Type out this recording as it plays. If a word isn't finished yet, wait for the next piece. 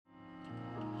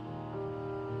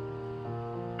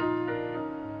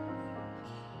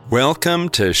Welcome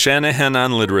to Shanahan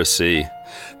on Literacy,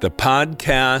 the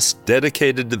podcast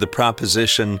dedicated to the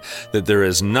proposition that there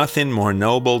is nothing more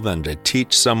noble than to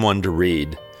teach someone to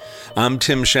read. I'm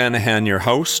Tim Shanahan, your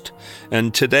host,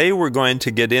 and today we're going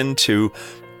to get into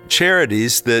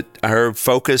charities that are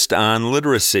focused on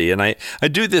literacy. And I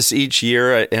do this each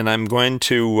year, and I'm going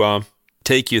to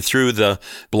take you through the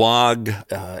blog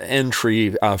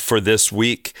entry for this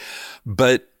week.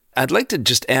 But I'd like to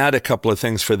just add a couple of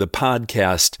things for the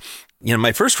podcast. You know,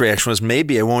 my first reaction was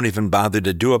maybe I won't even bother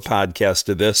to do a podcast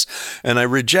of this. And I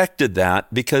rejected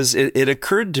that because it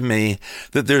occurred to me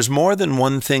that there's more than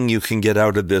one thing you can get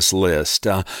out of this list.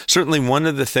 Certainly one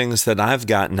of the things that I've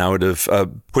gotten out of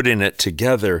putting it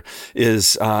together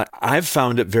is I've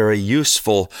found it very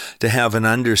useful to have an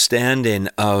understanding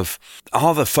of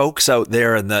all the folks out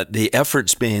there and the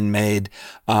efforts being made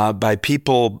by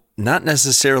people not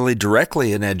necessarily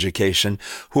directly in education,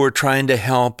 who are trying to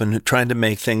help and trying to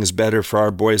make things better for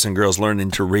our boys and girls learning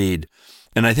to read.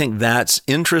 And I think that's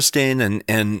interesting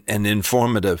and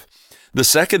informative. The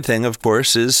second thing, of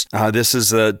course, is this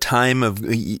is a time of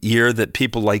year that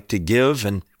people like to give,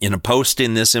 and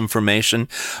posting this information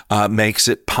makes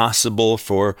it possible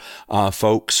for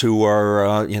folks who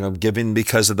are giving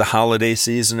because of the holiday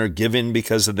season or giving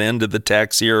because of the end of the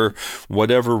tax year, or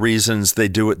whatever reasons they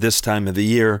do at this time of the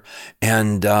year.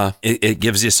 And it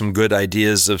gives you some good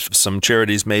ideas of some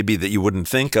charities maybe that you wouldn't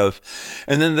think of.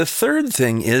 And then the third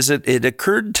thing is it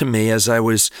occurred to me as I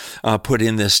was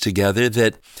putting this together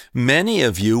that many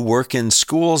of you work in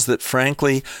schools that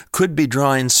frankly could be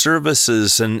drawing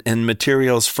services and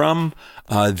materials from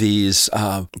these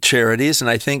charities, and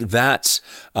I think that's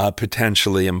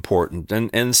potentially important.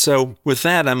 And so with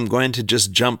that, I'm going to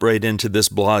just jump right into this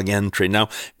blog entry. Now,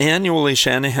 annually,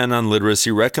 Shanahan on Literacy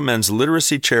recommends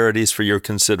literacy charities for your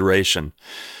consideration.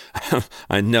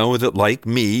 I know that, like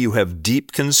me, you have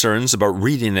deep concerns about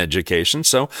reading education,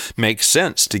 so it makes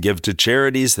sense to give to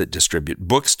charities that distribute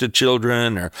books to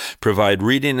children or provide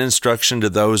reading instruction to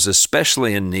those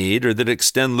especially in need, or that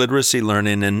extend literacy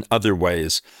learning in other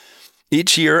ways.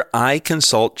 Each year, I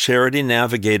consult Charity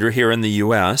Navigator here in the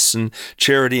U.S. and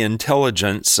Charity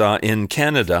Intelligence in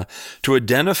Canada to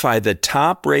identify the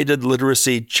top-rated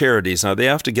literacy charities. Now, they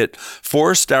have to get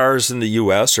 4 stars in the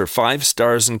U.S. or 5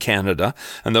 stars in Canada,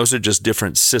 and those are just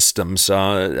different systems,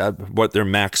 what their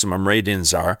maximum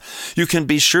ratings are. You can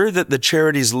be sure that the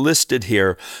charities listed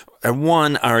here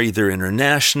are either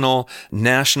international,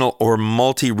 national, or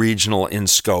multi-regional in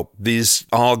scope. These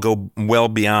all go well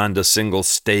beyond a single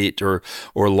state or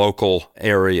local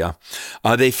area.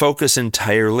 They focus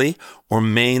entirely or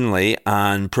mainly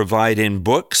on providing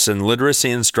books and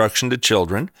literacy instruction to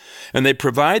children, and they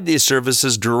provide these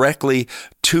services directly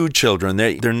to children.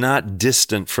 They're not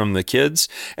distant from the kids,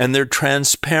 and they're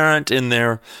transparent in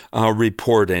their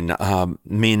reporting,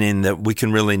 meaning that we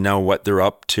can really know what they're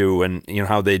up to and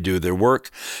how they do their work.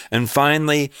 And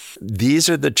finally, these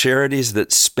are the charities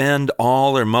that spend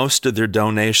all or most of their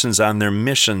donations on their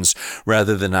missions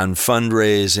rather than on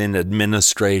fundraising,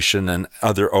 administration, and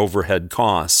other overhead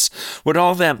costs. What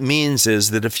all that means is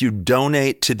that if you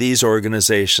donate to these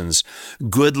organizations,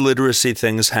 good literacy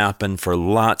things happen for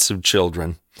lots of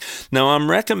children. Now,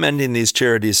 I'm recommending these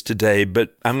charities today,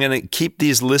 but I'm going to keep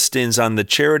these listings on the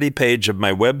charity page of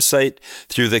my website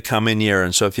through the coming year.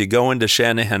 And so if you go into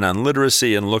Shanahan on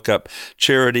Literacy and look up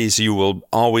charities, you will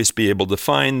always be able to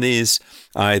find these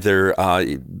either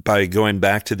by going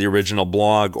back to the original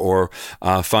blog or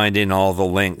finding all the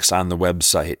links on the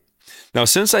website. Now,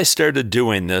 since I started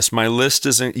doing this, my list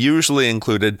has usually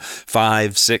included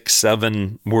 5, 6,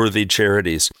 7 worthy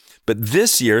charities. But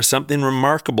this year, something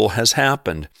remarkable has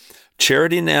happened.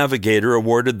 Charity Navigator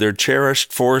awarded their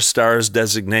cherished 4 stars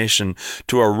designation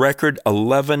to a record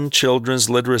 11 children's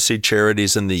literacy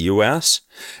charities in the U.S.,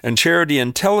 and Charity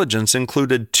Intelligence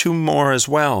included 2 more as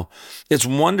well. It's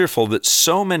wonderful that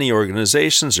so many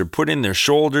organizations are putting their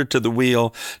shoulder to the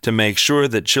wheel to make sure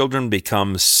that children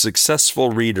become successful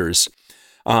readers.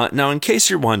 Now, in case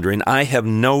you're wondering, I have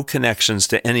no connections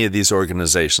to any of these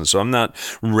organizations, so I'm not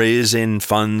raising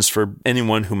funds for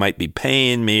anyone who might be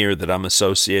paying me or that I'm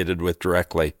associated with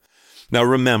directly. Now,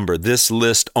 remember, this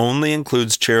list only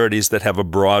includes charities that have a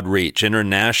broad reach,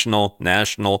 international,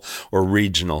 national, or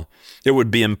regional. It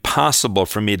would be impossible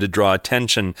for me to draw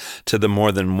attention to the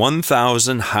more than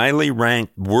 1,000 highly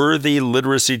ranked, worthy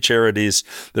literacy charities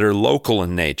that are local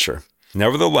in nature.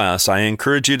 Nevertheless, I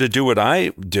encourage you to do what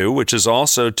I do, which is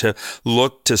also to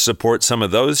look to support some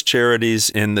of those charities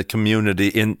in the community,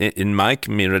 in my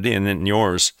community and in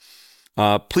yours.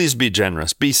 Please be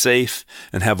generous, be safe,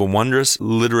 and have a wondrous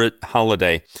literate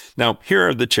holiday. Now, here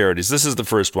are the charities. This is the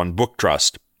first one, Book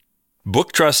Trust.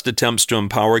 Book Trust attempts to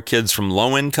empower kids from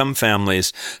low-income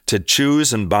families to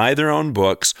choose and buy their own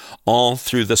books all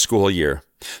through the school year.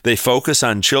 They focus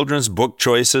on children's book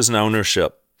choices and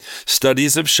ownership.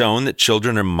 Studies have shown that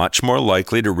children are much more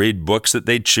likely to read books that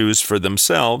they choose for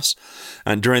themselves.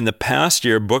 And during the past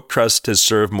year, Book Trust has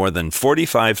served more than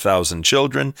 45,000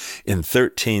 children in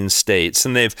 13 states,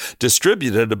 and they've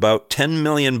distributed about 10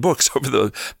 million books over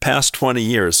the past 20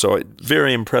 years, so a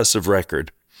very impressive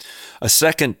record. A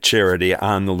second charity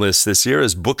on the list this year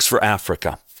is Books for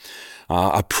Africa,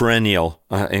 a perennial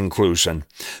inclusion.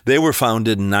 They were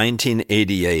founded in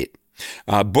 1988.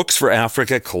 Books for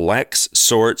Africa collects,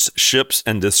 sorts, ships,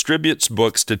 and distributes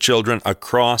books to children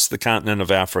across the continent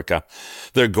of Africa.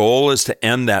 Their goal is to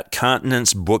end that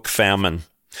continent's book famine.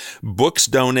 Books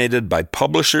donated by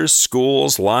publishers,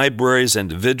 schools, libraries,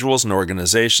 individuals, and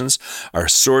organizations are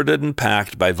sorted and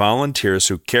packed by volunteers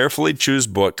who carefully choose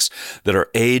books that are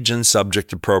age and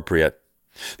subject appropriate.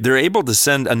 They're able to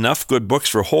send enough good books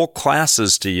for whole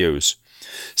classes to use.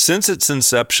 Since its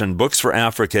inception, Books for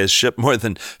Africa has shipped more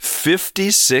than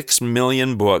 56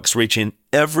 million books, reaching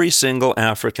every single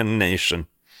African nation.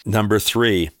 Number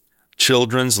 3,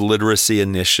 Children's Literacy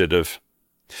Initiative.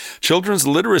 Children's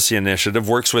Literacy Initiative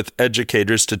works with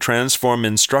educators to transform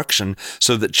instruction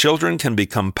so that children can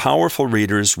become powerful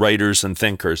readers, writers, and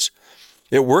thinkers.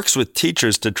 It works with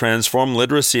teachers to transform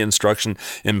literacy instruction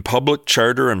in public,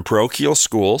 charter, and parochial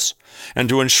schools, and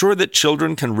to ensure that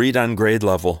children can read on grade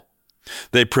level.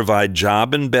 They provide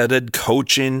job-embedded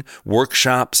coaching,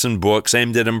 workshops, and books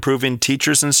aimed at improving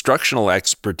teachers' instructional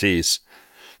expertise.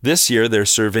 This year, they're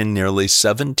serving nearly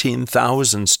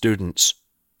 17,000 students.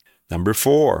 Number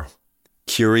 4,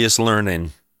 Curious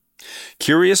Learning.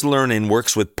 Curious Learning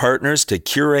works with partners to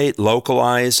curate,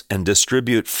 localize, and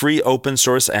distribute free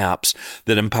open-source apps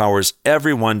that empowers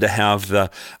everyone to have the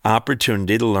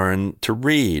opportunity to learn to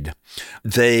read.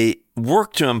 They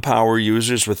work to empower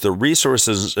users with the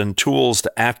resources and tools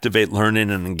to activate learning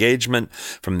and engagement,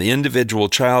 from the individual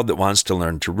child that wants to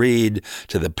learn to read,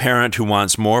 to the parent who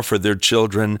wants more for their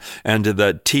children, and to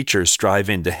the teacher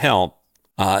striving to help.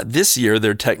 This year,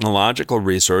 their technological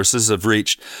resources have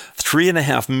reached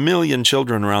 3.5 million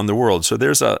children around the world. So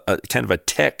there's a kind of a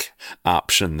tech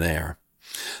option there.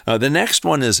 The next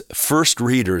one is First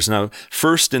Readers. Now,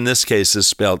 first in this case is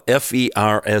spelled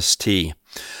F-E-R-S-T.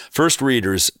 First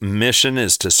Readers' mission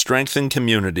is to strengthen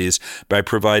communities by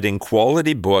providing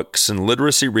quality books and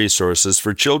literacy resources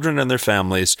for children and their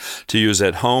families to use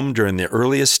at home during the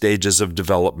earliest stages of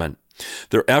development.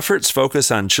 Their efforts focus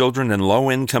on children in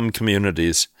low-income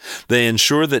communities. They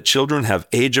ensure that children have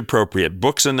age-appropriate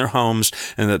books in their homes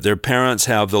and that their parents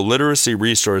have the literacy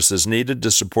resources needed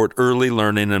to support early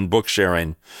learning and book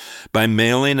sharing. By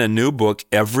mailing a new book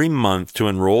every month to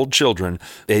enrolled children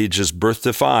ages birth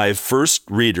to 5, First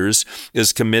Readers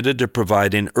is committed to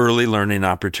providing early learning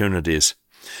opportunities.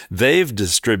 They've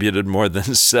distributed more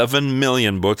than 7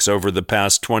 million books over the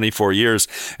past 24 years,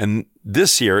 and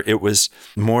this year it was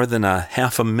more than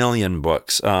 500,000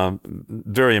 books.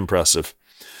 Very impressive.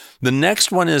 The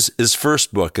next one is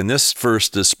First Book, and this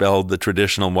first is spelled the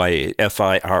traditional way,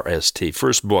 F-I-R-S-T,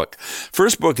 First Book.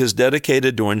 First Book is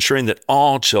dedicated to ensuring that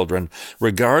all children,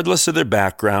 regardless of their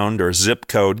background or zip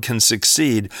code, can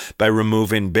succeed by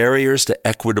removing barriers to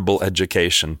equitable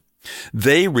education.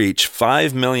 They reach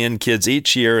 5 million kids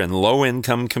each year in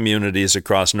low-income communities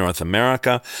across North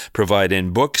America,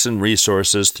 providing books and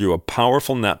resources through a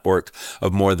powerful network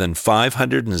of more than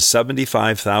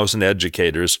 575,000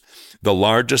 educators, the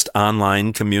largest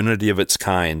online community of its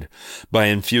kind. By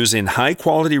infusing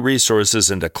high-quality resources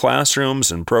into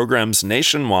classrooms and programs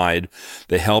nationwide,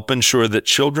 they help ensure that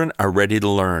children are ready to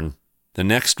learn. The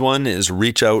next one is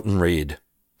Reach Out and Read.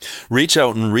 Reach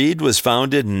Out and Read was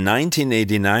founded in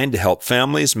 1989 to help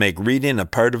families make reading a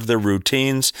part of their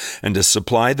routines and to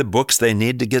supply the books they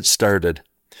need to get started.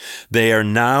 They are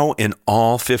now in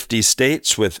all 50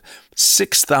 states with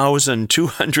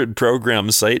 6,200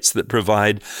 program sites that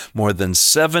provide more than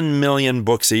 7 million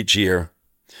books each year.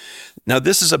 Now,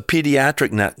 this is a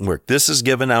pediatric network. This is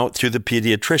given out through the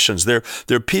pediatricians.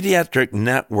 Their pediatric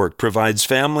network provides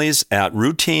families at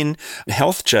routine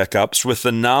health checkups with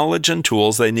the knowledge and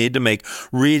tools they need to make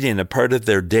reading a part of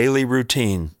their daily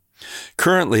routine.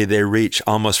 Currently, they reach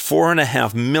almost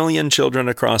 4.5 million children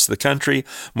across the country,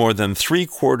 more than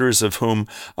 3/4 of whom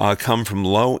come from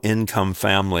low-income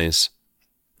families.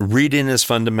 Reading is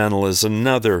Fundamental is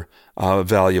another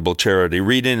valuable charity.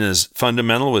 Reading is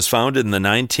Fundamental was founded in the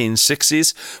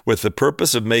 1960s with the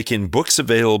purpose of making books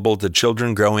available to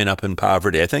children growing up in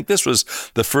poverty. I think this was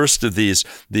the first of these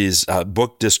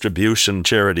book distribution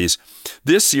charities.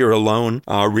 This year alone,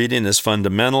 Reading is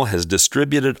Fundamental has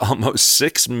distributed almost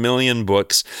 6 million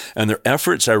books, and their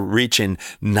efforts are reaching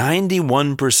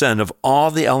 91% of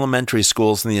all the elementary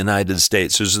schools in the United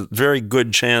States. There's a very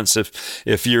good chance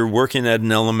if you're working at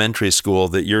an elementary school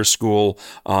that your school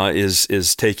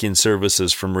is taking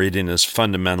services from Reading is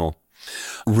Fundamental.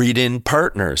 Reading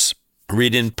Partners.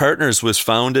 Reading Partners was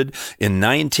founded in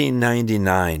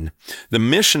 1999. The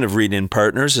mission of Reading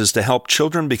Partners is to help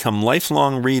children become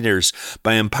lifelong readers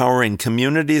by empowering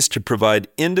communities to provide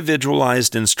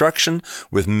individualized instruction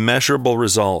with measurable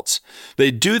results.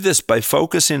 They do this by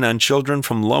focusing on children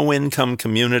from low-income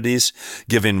communities,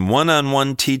 giving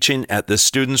one-on-one teaching at the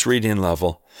student's reading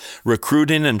level,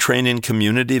 recruiting and training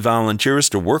community volunteers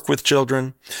to work with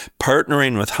children,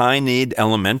 partnering with high-need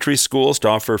elementary schools to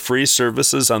offer free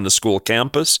services on the school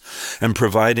campus, and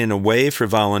providing a way for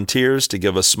volunteers to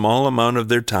give a small amount of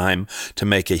their time to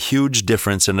make a huge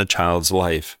difference in a child's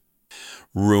life.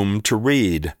 Room to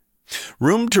Read.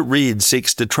 Room to Read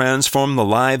seeks to transform the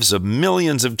lives of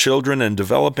millions of children in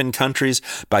developing countries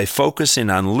by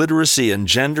focusing on literacy and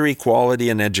gender equality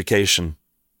in education.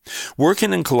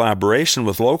 Working in collaboration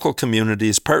with local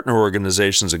communities, partner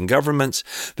organizations, and governments,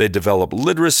 they develop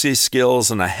literacy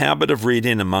skills and a habit of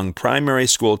reading among primary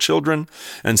school children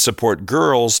and support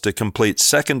girls to complete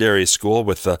secondary school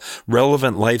with the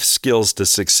relevant life skills to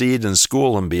succeed in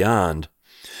school and beyond.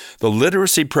 The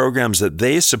literacy programs that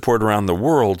they support around the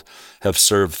world have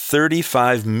served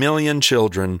 35 million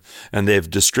children, and they've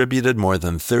distributed more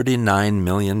than 39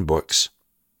 million books.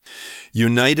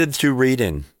 United Through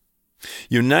Reading.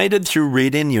 United Through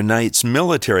Reading unites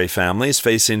military families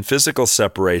facing physical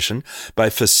separation by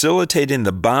facilitating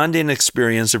the bonding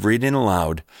experience of reading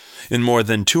aloud. In more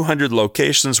than 200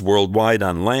 locations worldwide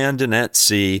on land and at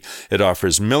sea, it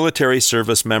offers military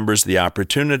service members the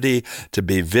opportunity to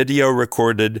be video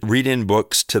recorded reading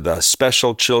books to the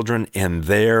special children in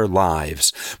their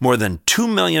lives. More than 2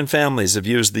 million families have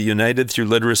used the United Through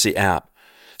Literacy app.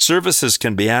 Services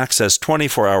can be accessed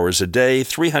 24 hours a day,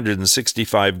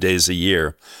 365 days a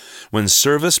year. When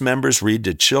service members read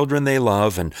to children they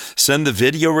love and send the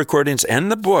video recordings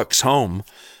and the books home,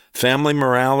 family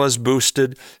morale is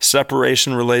boosted,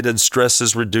 separation-related stress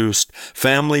is reduced,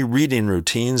 family reading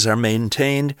routines are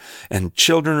maintained, and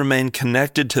children remain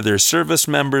connected to their service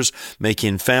members,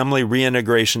 making family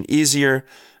reintegration easier,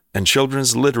 and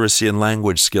children's literacy and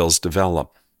language skills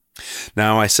develop.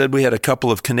 Now, I said we had a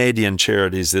couple of Canadian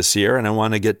charities this year, and I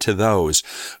want to get to those.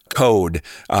 Code,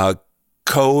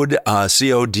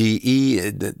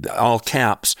 C-O-D-E, all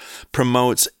caps,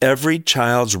 promotes every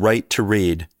child's right to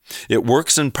read. It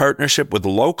works in partnership with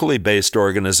locally based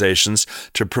organizations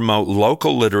to promote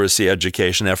local literacy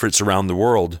education efforts around the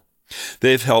world.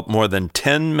 They've helped more than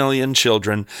 10 million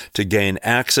children to gain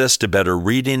access to better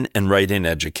reading and writing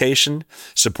education,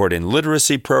 supporting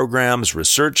literacy programs,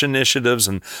 research initiatives,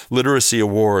 and literacy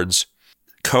awards.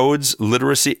 Code's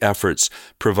literacy efforts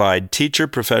provide teacher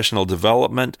professional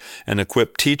development and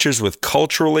equip teachers with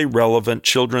culturally relevant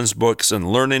children's books and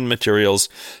learning materials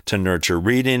to nurture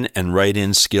reading and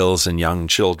writing skills in young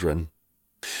children.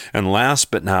 And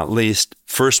last but not least,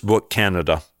 First Book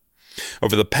Canada.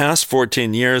 Over the past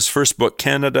 14 years, First Book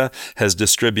Canada has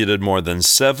distributed more than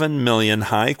 7 million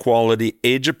high-quality,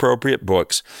 age-appropriate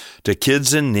books to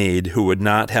kids in need who would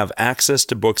not have access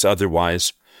to books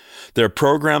otherwise. Their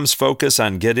programs focus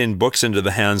on getting books into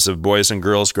the hands of boys and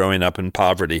girls growing up in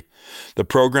poverty. The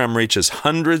program reaches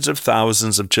hundreds of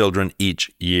thousands of children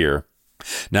each year.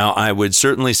 Now, I would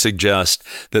certainly suggest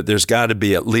that there's got to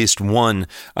be at least one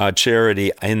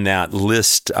charity in that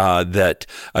list that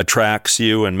attracts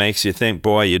you and makes you think,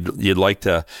 boy, you'd like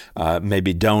to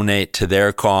maybe donate to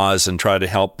their cause and try to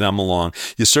help them along.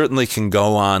 You certainly can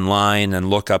go online and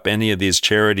look up any of these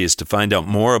charities to find out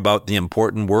more about the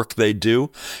important work they do.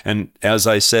 And as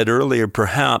I said earlier,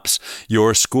 perhaps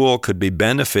your school could be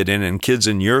benefiting and kids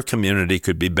in your community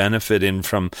could be benefiting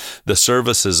from the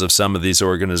services of some of these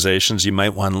organizations. You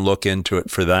might want to look into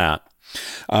it for that.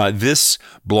 This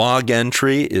blog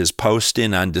entry is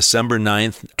posting on December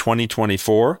 9th,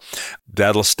 2024.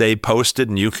 That'll stay posted,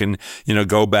 and you can,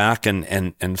 go back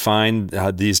and find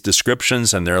these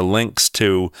descriptions, and there are links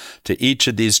to each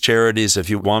of these charities if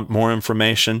you want more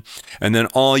information. And then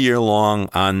all year long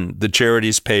on the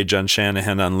charities page on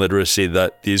Shanahan on Literacy,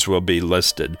 that these will be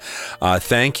listed.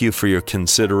 Thank you for your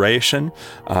consideration.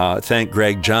 Thank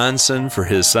Greg Johnson for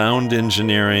his sound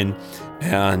engineering.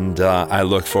 And I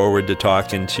look forward to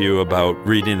talking to you about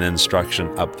reading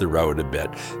instruction up the road a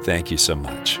bit. Thank you so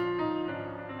much.